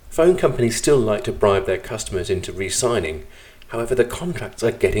Phone companies still like to bribe their customers into re-signing, however the contracts are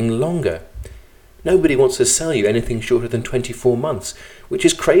getting longer. Nobody wants to sell you anything shorter than 24 months, which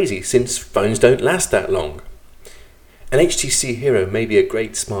is crazy since phones don't last that long. An HTC Hero may be a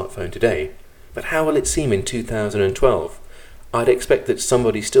great smartphone today, but how will it seem in 2012? I'd expect that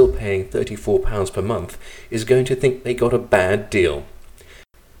somebody still paying £34 per month is going to think they got a bad deal.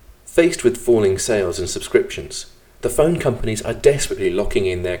 Faced with falling sales and subscriptions, the phone companies are desperately locking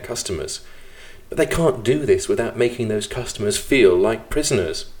in their customers, but they can't do this without making those customers feel like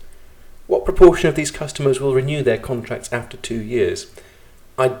prisoners. What proportion of these customers will renew their contracts after 2 years?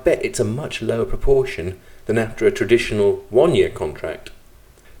 I'd bet it's a much lower proportion than after a traditional 1-year contract.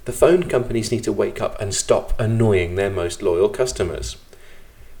 The phone companies need to wake up and stop annoying their most loyal customers.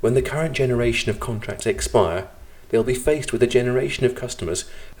 When the current generation of contracts expire, they'll be faced with a generation of customers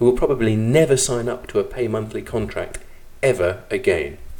who will probably never sign up to a pay-monthly contract ever again.